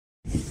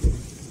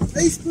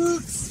Hey,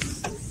 Spooks!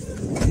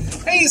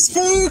 Hey,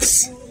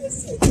 Spooks!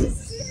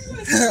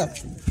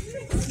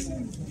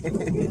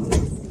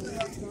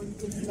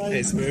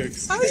 Hey,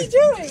 Spooks. How are you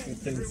doing?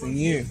 Thanks, and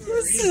you?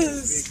 This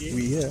is...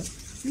 We here.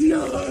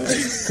 No.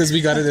 Because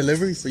we got a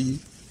delivery for you.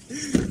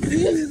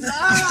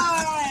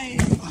 Lie.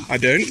 I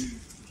don't?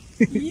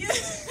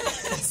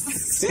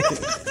 Yes.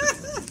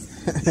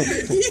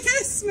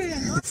 Yes,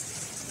 man.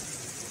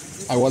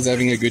 I was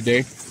having a good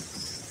day.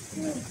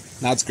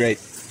 Now it's great.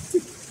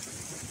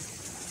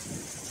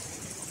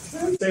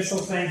 Special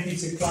thank you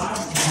to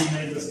Clive. He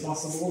made this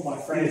possible by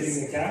framing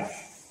the cash.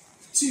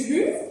 To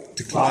who?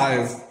 To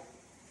Clive.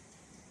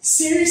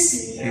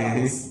 Seriously? Yeah,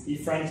 he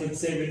fronted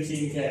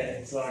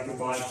 17k so I could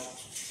buy it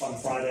on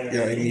Friday.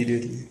 Yeah, already.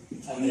 immediately.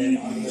 And then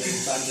I'm going to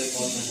fund it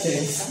on the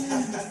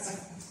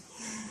 10th.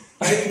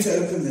 I need to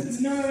open it.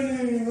 No,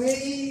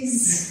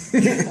 please.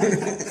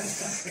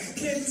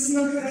 Okay, this is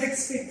not what I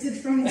expected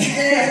from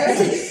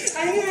today. I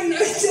didn't even know.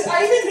 I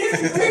even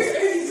left work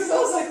early because I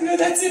was like, no,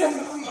 that's it. I'm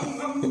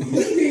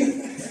leaving.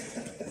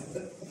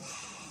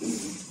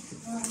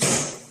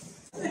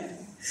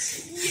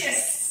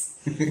 Yes.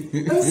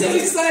 I'm so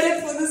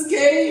excited for this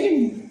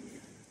game.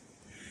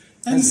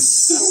 I'm That's a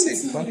so sick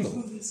excited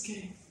bundle. for this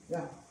game.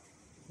 Yeah.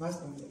 Nice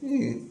one.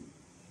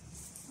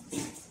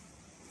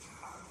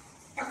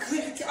 I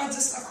can't.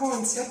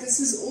 This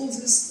is all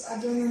just, I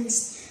don't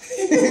understand.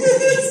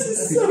 This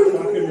is so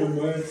Fucking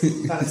remote.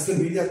 That's the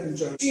media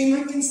control. stream.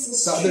 I can still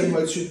The other stream.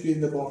 remote should be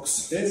in the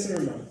box. There's the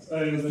remote.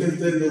 Oh,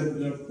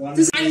 the one.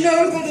 Because I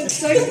know, but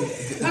it's like,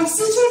 I'm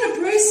still trying to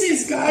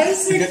process,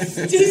 guys. Like,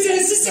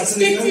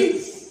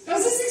 I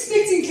was just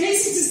expecting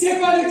Casey to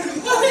step out of the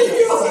car.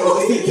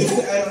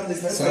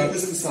 There's no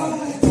papers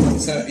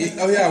inside.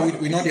 Oh yeah,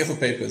 we're not here for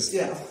papers.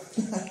 Yeah.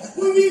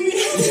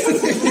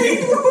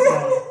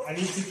 I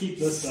need to keep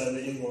this though,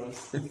 the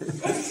invoice.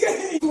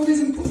 Okay. What is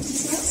important to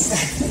us?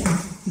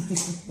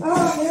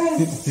 Oh, yeah.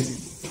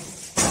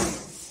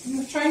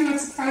 I'm trying not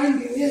to cry and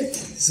be weird.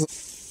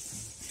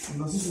 En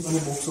dan is het dan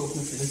een box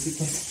open voor de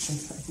ziekenhuis.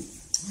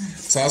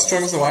 So how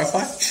strong is the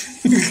Wi-Fi?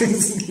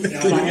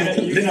 Yeah,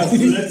 you're gonna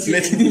blitz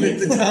let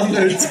the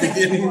downloads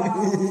begin.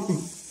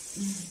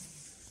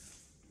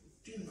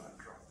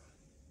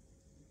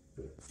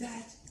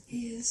 That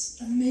is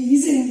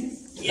amazing.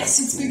 Yes,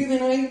 it's bigger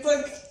than I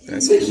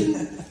That's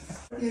envisioned.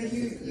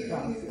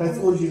 Yeah, That's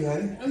all you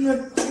had. I'm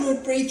not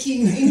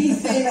breaking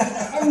anything.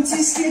 I'm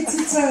too scared to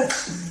touch.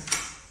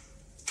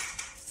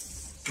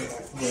 So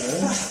like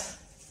there.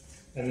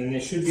 And then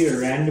there should be a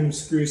random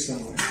screw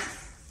somewhere.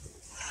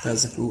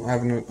 That's cool. I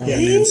haven't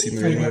even seen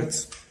the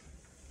remotes.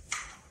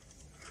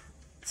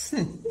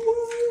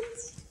 What?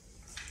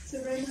 It's a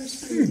random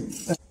screw.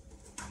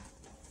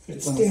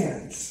 It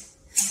stands.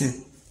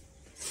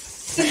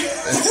 I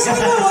don't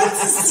know what to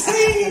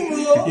say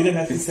anymore. You don't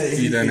have to say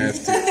You don't have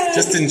to.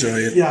 Just enjoy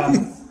it. Yeah.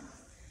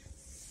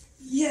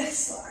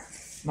 Yes, like.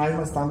 Now you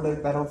must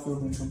download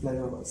Battlefield and play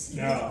with us.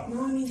 Yeah.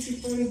 No, I need to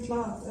play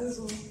cloud. That's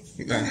all.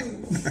 Nah.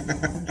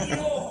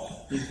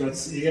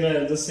 This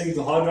thing,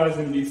 the hard drive's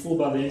gonna be full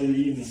by the end of the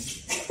evening.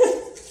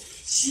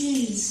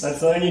 Jeez. That's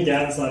the only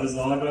downside is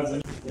the hard drive's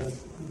only.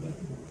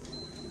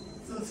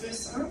 For the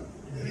first time?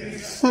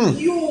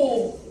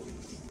 Yo!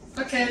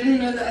 Okay, I didn't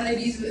know the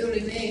LEDs were only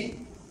there.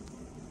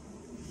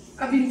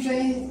 I've been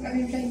playing,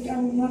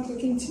 I'm not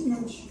looking too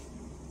much.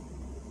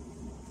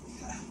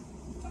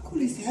 How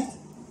cool is that?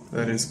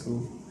 That is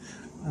cool.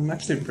 I'm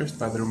actually impressed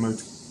by the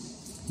remote.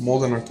 More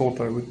than I thought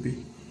I would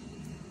be.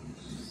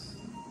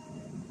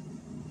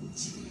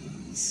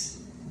 Jeez.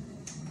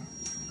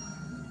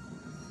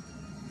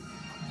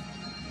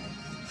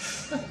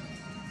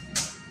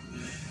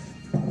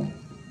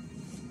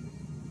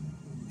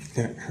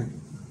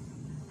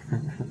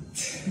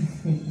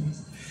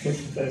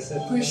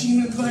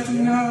 Pushing the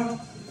button now.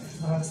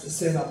 That's the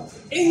setup.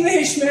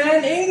 English,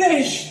 man,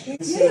 English!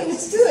 Yeah,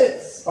 let's do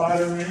it.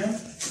 Spider-Man?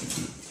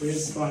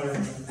 Where's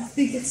Spider-Man? I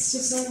think it's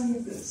just on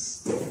with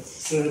this.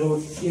 So it'll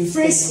install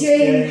First the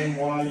game. game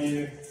while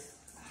you.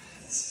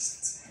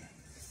 This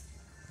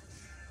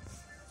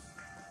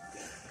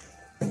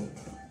is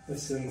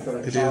This thing got a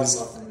It child is.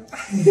 lock on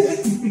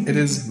it. It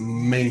is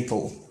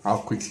mental how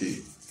quickly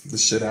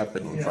this shit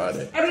happened on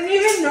Friday. I don't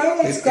even know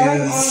what's It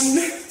going is-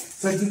 on.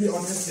 So to be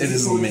honest, It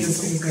is this mental.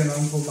 thing's going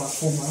on for about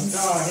 4 months.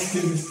 No, I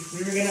think we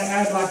were gonna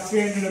add like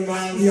 300 a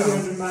month, Yeah.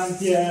 200 a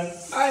month, yeah.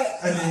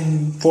 And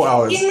then, 4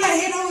 hours. In my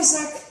head, I was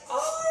like, oh,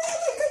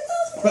 look at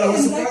that. but I was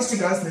And surprised you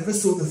guys never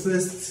saw the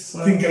first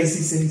thing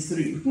Casey sent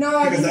through. No,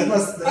 I Because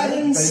didn't- I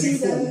didn't day see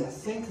before. that. I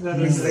think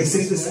that is. They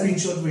sent the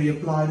screenshot where you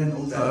applied and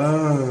all that.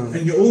 Oh.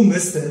 And you all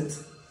missed it.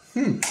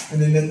 And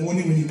then that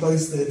morning when you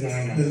posted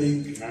No. the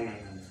link. No.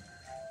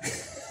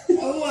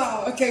 Oh,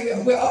 wow. Okay,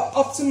 we're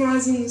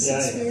optimizing this Yeah,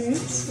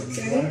 experience. No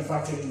Okay.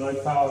 fucking low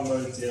power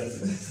modes yet.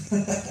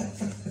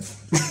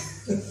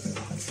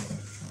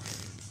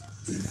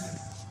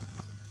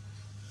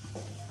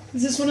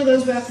 Is this one of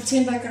those where I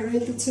pretend like I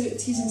read the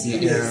T's and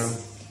C's? Yeah.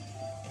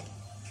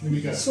 Here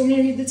we go. So I'm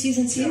going to read the T's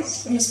and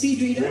C's? I'm a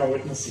speed reader. Yeah,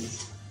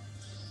 witnesses.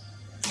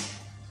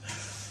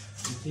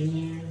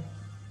 Continue.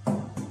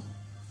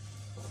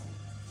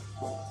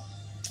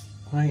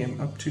 I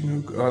am up to no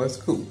good. Oh, that's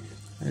cool.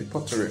 Harry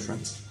Potter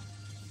reference.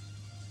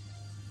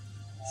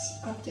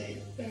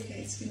 Update.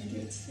 Okay, it's gonna do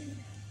its thing.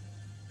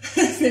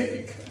 There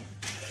we go.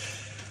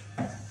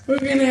 We're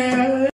gonna